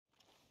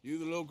You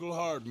the local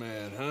hard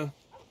man, huh?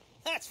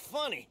 That's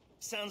funny.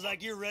 Sounds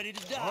like you're ready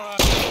to die. All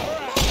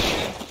right.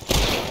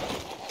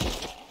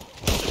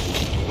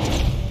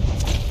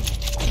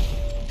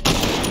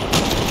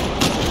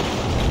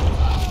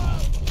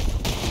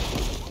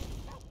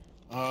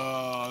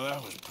 Oh,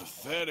 that was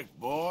pathetic,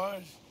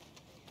 boys.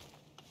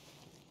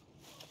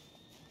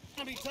 It's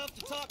gonna be tough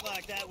to talk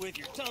like that with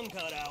your tongue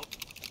cut out.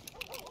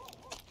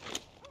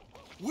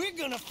 We're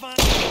gonna find...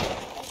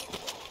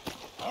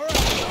 All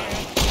right,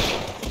 man.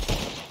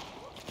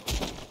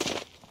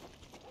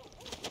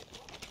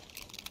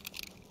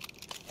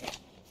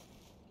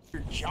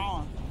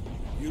 John.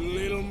 You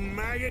little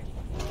maggot.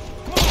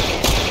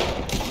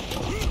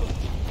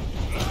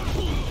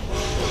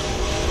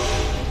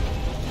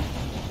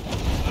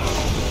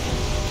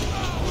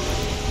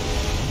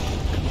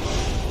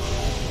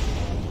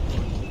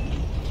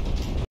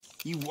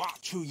 You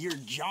watch who you're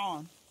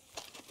John.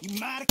 You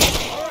might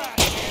All right,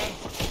 man.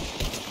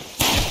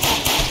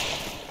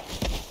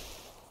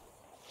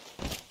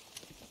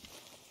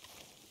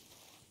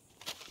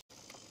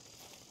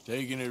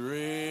 Taking it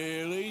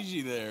real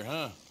easy there,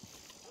 huh?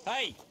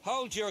 Hey,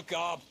 hold your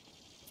gob.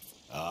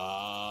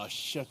 Ah,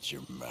 shut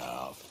your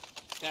mouth.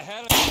 The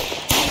hell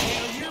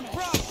your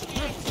problem.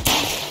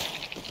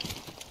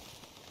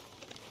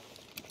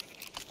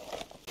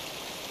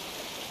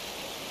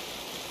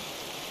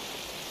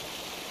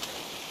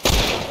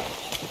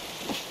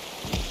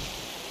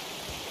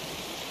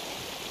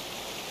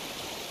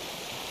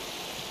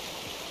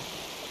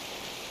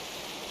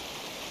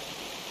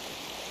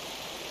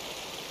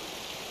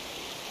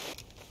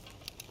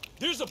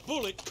 There's a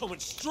bullet coming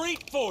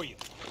straight for you.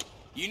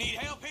 You need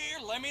help here?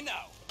 Let me know.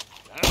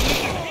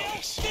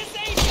 This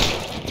ain't...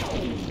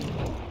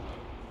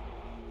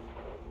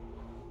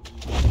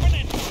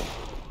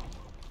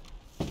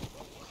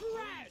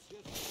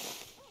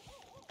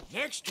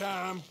 Next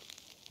time,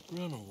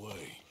 run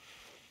away.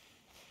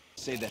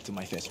 say that to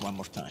my face one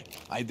more time.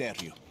 I dare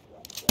you.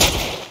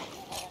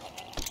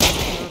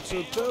 Not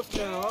so tough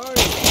now, are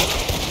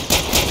you?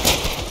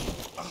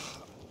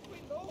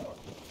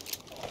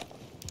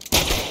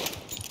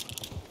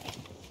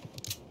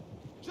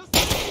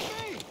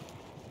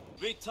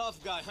 Big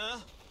tough guy, huh?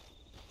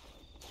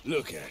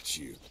 Look at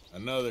you.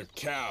 Another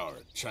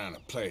coward trying to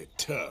play it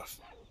tough.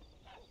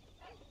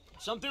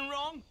 Something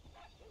wrong?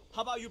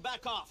 How about you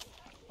back off?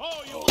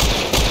 Oh, you...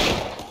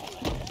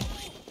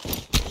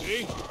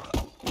 See?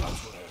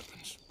 That's what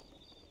happens.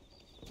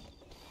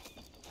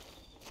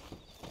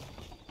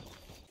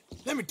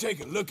 Let me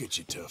take a look at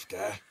you, tough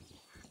guy.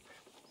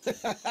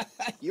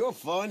 You're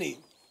funny.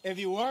 If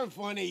you weren't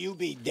funny, you'd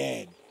be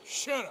dead.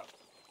 Shut up.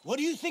 What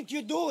do you think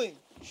you're doing?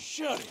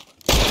 Shut him.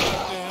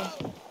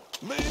 Goddamn.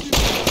 Man,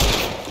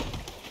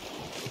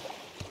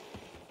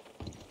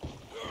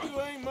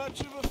 you ain't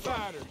much of a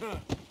fighter, huh?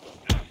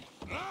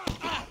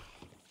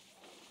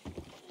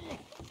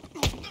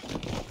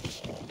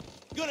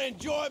 Gonna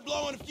enjoy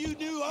blowing a few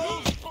new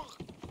holes?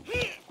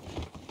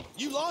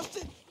 You lost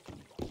it?